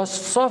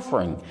unjust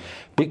suffering,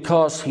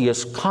 because he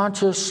is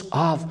conscious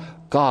of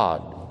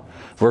God.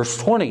 Verse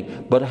 20,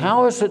 but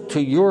how is it to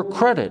your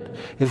credit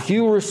if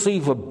you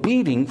receive a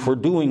beating for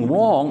doing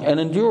wrong and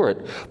endure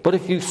it? But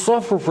if you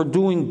suffer for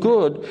doing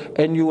good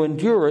and you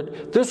endure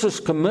it, this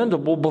is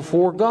commendable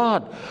before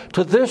God.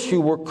 To this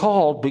you were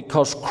called,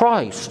 because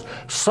Christ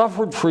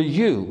suffered for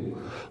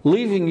you,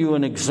 leaving you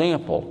an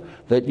example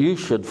that you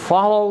should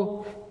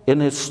follow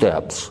in his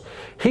steps.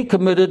 He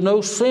committed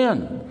no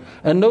sin,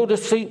 and no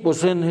deceit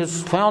was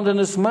found in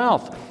his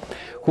mouth.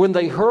 When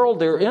they hurled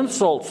their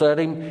insults at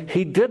him,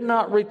 he did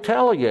not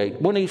retaliate.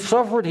 When he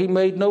suffered, he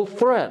made no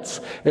threats.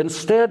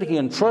 Instead, he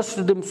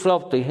entrusted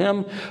himself to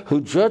him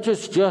who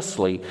judges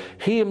justly.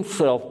 He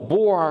himself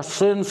bore our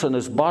sins in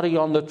his body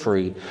on the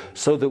tree,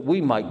 so that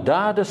we might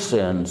die to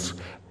sins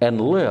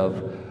and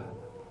live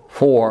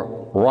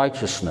for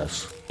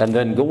righteousness. And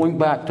then going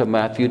back to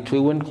Matthew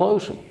 2 in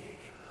closing.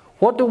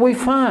 What do we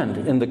find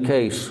in the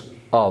case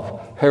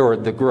of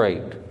Herod the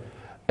Great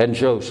and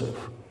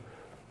Joseph?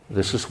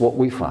 This is what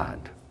we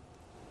find.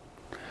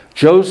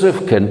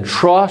 Joseph can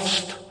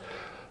trust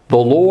the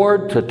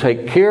Lord to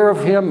take care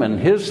of him and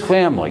his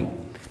family.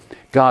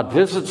 God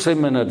visits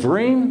him in a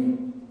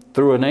dream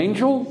through an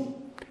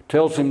angel,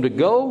 tells him to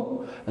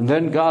go, and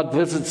then God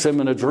visits him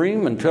in a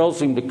dream and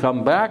tells him to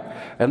come back,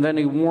 and then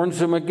he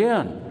warns him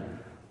again.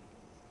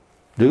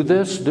 Do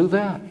this, do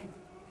that.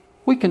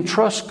 We can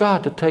trust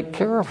God to take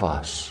care of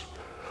us.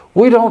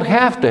 We don't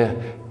have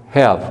to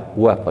have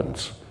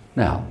weapons.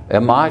 Now,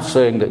 am I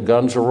saying that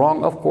guns are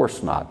wrong? Of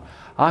course not.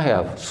 I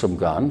have some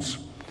guns.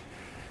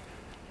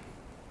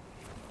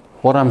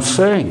 What I'm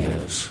saying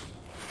is,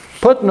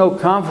 put no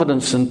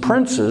confidence in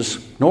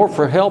princes, nor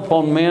for help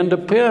on man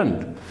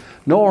depend,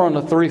 nor on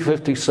a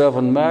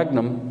 .357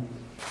 Magnum,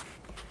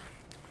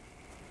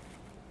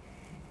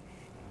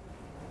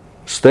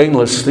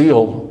 stainless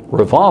steel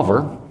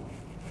revolver,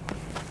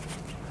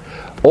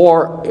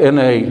 or in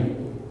a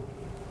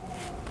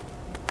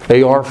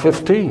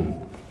AR-15.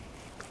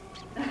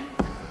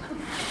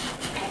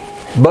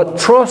 But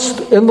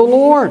trust in the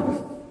Lord.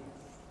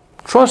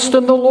 Trust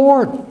in the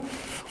Lord.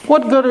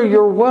 What good are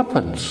your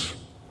weapons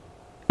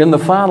in the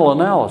final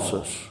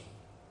analysis,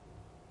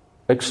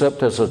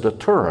 except as a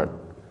deterrent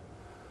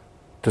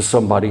to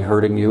somebody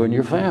hurting you and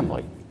your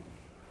family?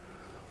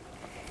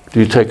 Do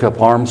you take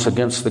up arms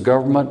against the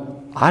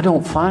government? I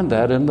don't find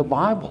that in the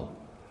Bible.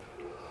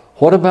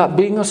 What about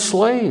being a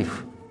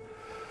slave?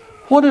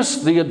 What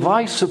is the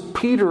advice of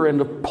Peter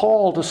and of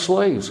Paul to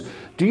slaves?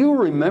 Do you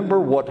remember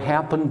what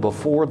happened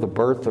before the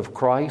birth of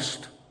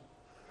Christ?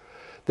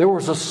 There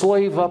was a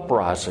slave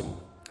uprising.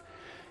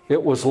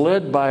 It was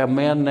led by a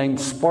man named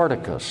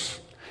Spartacus.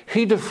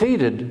 He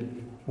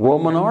defeated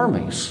Roman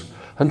armies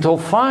until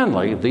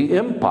finally the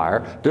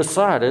empire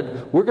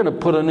decided, we're going to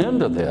put an end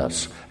to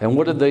this. And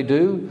what did they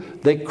do?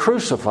 They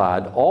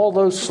crucified all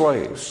those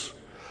slaves.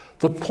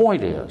 The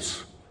point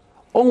is,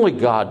 only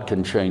God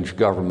can change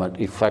government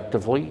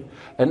effectively.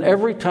 And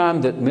every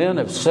time that men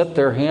have set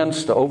their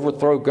hands to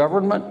overthrow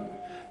government,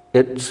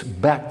 it's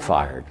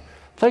backfired.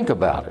 Think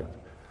about it.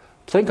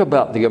 Think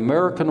about the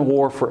American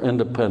War for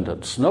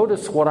Independence.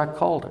 Notice what I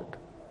called it.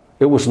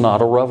 It was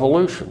not a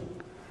revolution.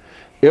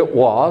 It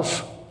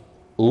was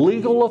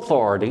legal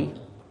authority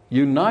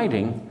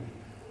uniting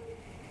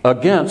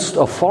against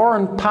a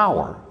foreign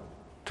power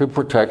to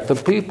protect the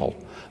people.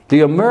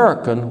 The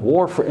American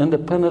War for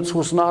Independence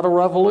was not a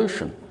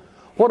revolution.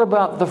 What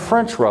about the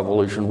French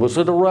Revolution? Was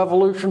it a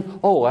revolution?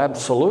 Oh,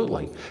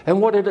 absolutely.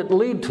 And what did it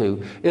lead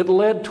to? It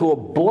led to a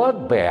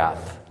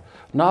bloodbath,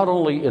 not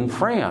only in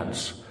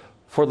France,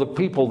 for the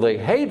people they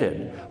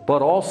hated,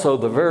 but also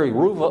the very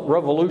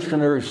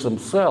revolutionaries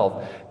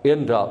themselves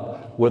end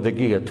up with the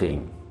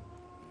guillotine.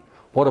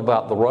 What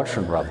about the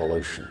Russian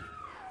Revolution?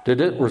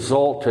 Did it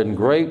result in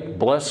great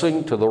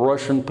blessing to the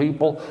Russian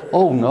people?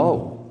 Oh,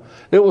 no.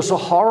 It was a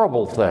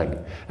horrible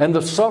thing. And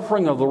the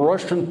suffering of the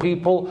Russian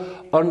people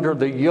under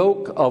the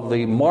yoke of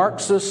the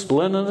Marxist,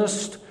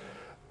 Leninist,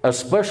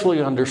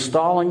 especially under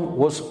Stalin,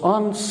 was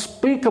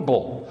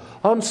unspeakable.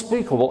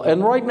 Unspeakable.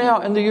 And right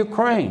now in the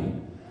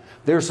Ukraine,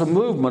 there's a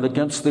movement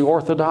against the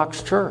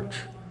Orthodox Church.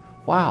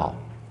 Wow.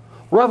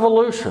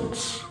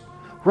 Revolutions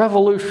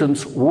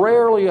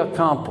rarely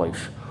accomplish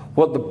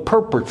what the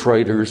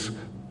perpetrators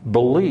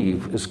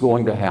believe is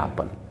going to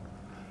happen.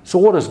 So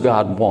what does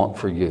God want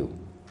for you?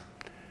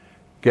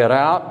 Get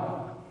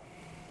out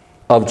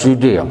of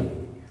Judea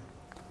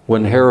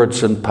when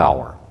Herod's in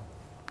power.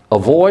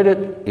 Avoid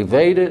it,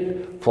 evade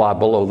it, fly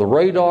below the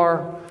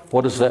radar.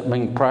 What does that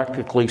mean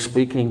practically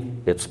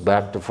speaking? It's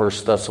back to 1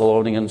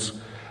 Thessalonians,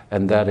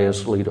 and that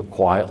is lead a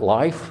quiet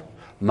life,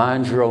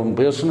 mind your own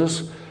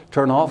business,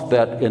 turn off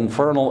that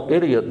infernal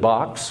idiot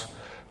box,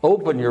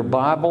 open your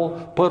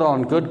Bible, put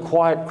on good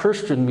quiet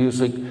Christian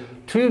music,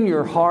 tune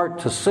your heart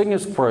to sing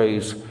His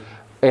praise,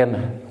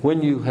 and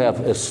when you have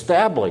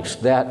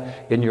established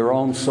that in your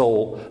own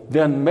soul,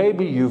 then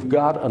maybe you've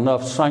got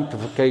enough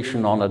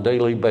sanctification on a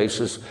daily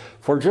basis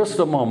for just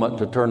a moment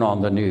to turn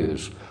on the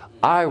news.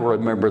 I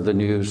remember the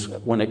news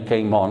when it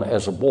came on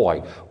as a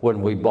boy,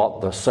 when we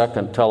bought the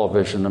second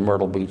television in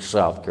Myrtle Beach,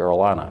 South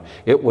Carolina.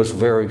 It was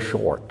very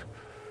short,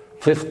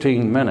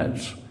 15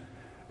 minutes,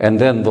 and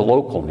then the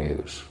local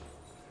news.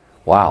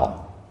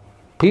 Wow.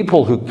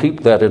 People who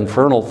keep that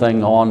infernal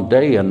thing on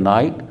day and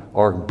night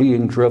are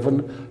being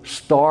driven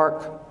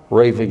stark,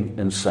 raving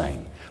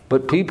insane.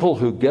 But people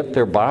who get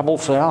their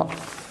Bibles out,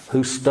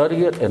 who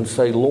study it and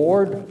say,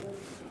 Lord,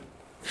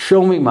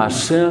 show me my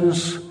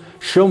sins,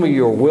 show me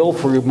your will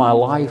for my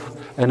life,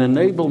 and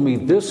enable me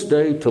this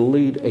day to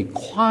lead a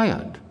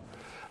quiet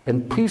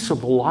and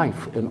peaceable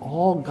life in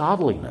all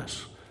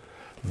godliness.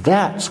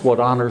 That's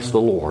what honors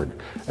the Lord.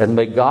 And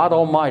may God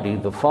Almighty,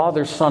 the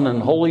Father, Son,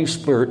 and Holy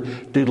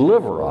Spirit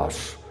deliver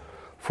us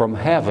from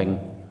having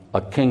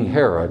a King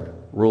Herod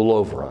rule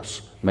over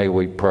us. May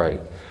we pray.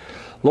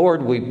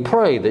 Lord, we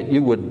pray that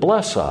you would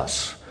bless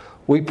us.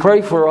 We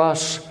pray for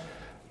us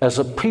as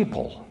a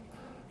people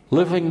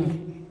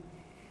living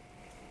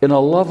in a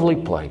lovely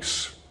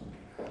place.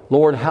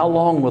 Lord, how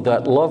long will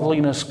that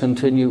loveliness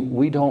continue?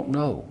 We don't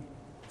know.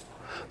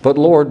 But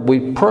Lord,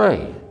 we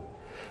pray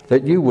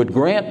that you would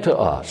grant to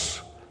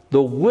us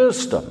the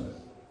wisdom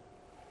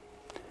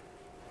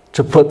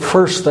to put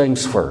first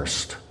things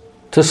first,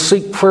 to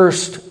seek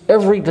first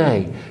every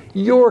day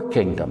your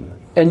kingdom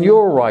and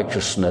your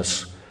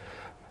righteousness,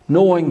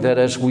 knowing that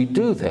as we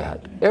do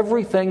that,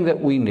 everything that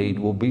we need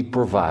will be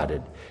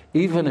provided,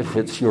 even if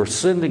it's you're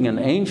sending an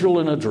angel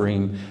in a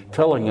dream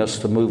telling us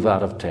to move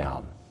out of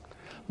town.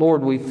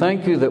 Lord, we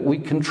thank you that we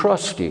can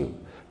trust you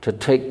to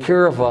take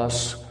care of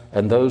us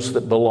and those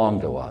that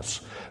belong to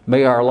us.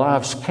 May our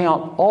lives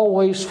count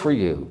always for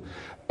you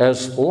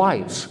as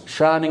lights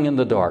shining in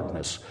the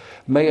darkness.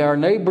 May our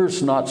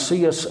neighbors not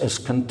see us as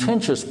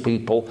contentious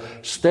people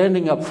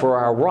standing up for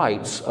our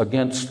rights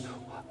against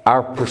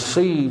our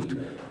perceived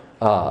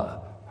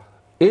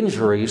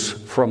injuries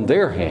from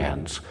their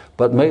hands,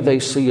 but may they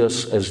see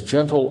us as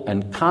gentle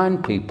and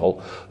kind people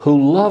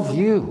who love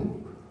you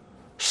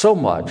so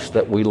much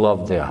that we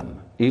love them,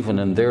 even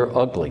in their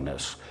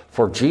ugliness.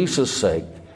 For Jesus' sake,